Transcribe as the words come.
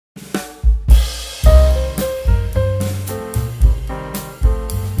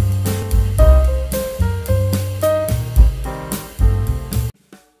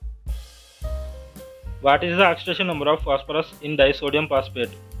What is the oxidation number of phosphorus in disodium phosphate?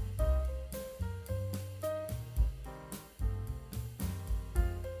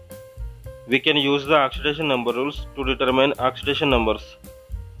 We can use the oxidation number rules to determine oxidation numbers.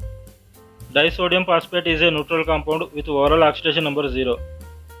 Disodium phosphate is a neutral compound with overall oxidation number 0.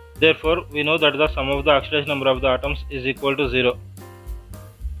 Therefore, we know that the sum of the oxidation number of the atoms is equal to 0.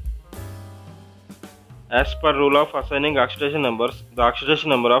 As per rule of assigning oxidation numbers, the oxidation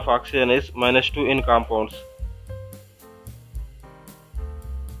number of oxygen is -2 in compounds.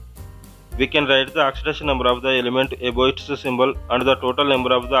 We can write the oxidation number of the element above its symbol and the total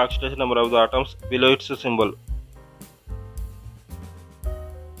number of the oxidation number of the atoms below its symbol.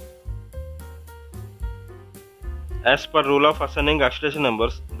 As per rule of assigning oxidation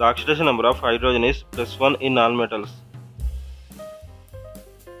numbers, the oxidation number of hydrogen is +1 in all metals.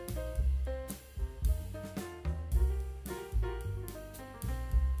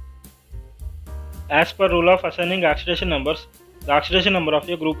 As per rule of assigning oxidation numbers, the oxidation number of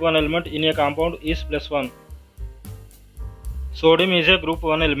a group 1 element in a compound is +1. Sodium is a group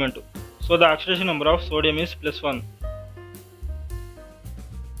 1 element, so the oxidation number of sodium is +1.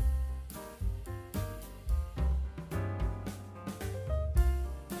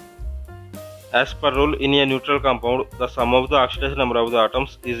 As per rule, in a neutral compound, the sum of the oxidation number of the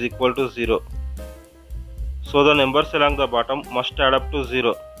atoms is equal to 0. So the numbers along the bottom must add up to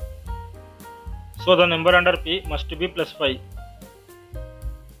 0. So the number under P must be +5.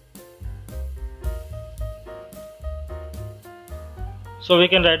 So we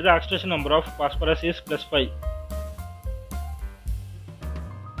can write the oxidation number of phosphorus is +5.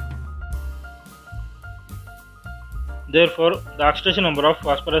 Therefore, the oxidation number of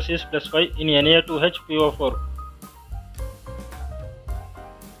phosphorus is +5 in Na2HPO4.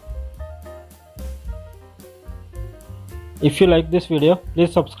 If you like this video,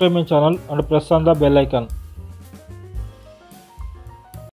 please subscribe my channel and press on the bell icon.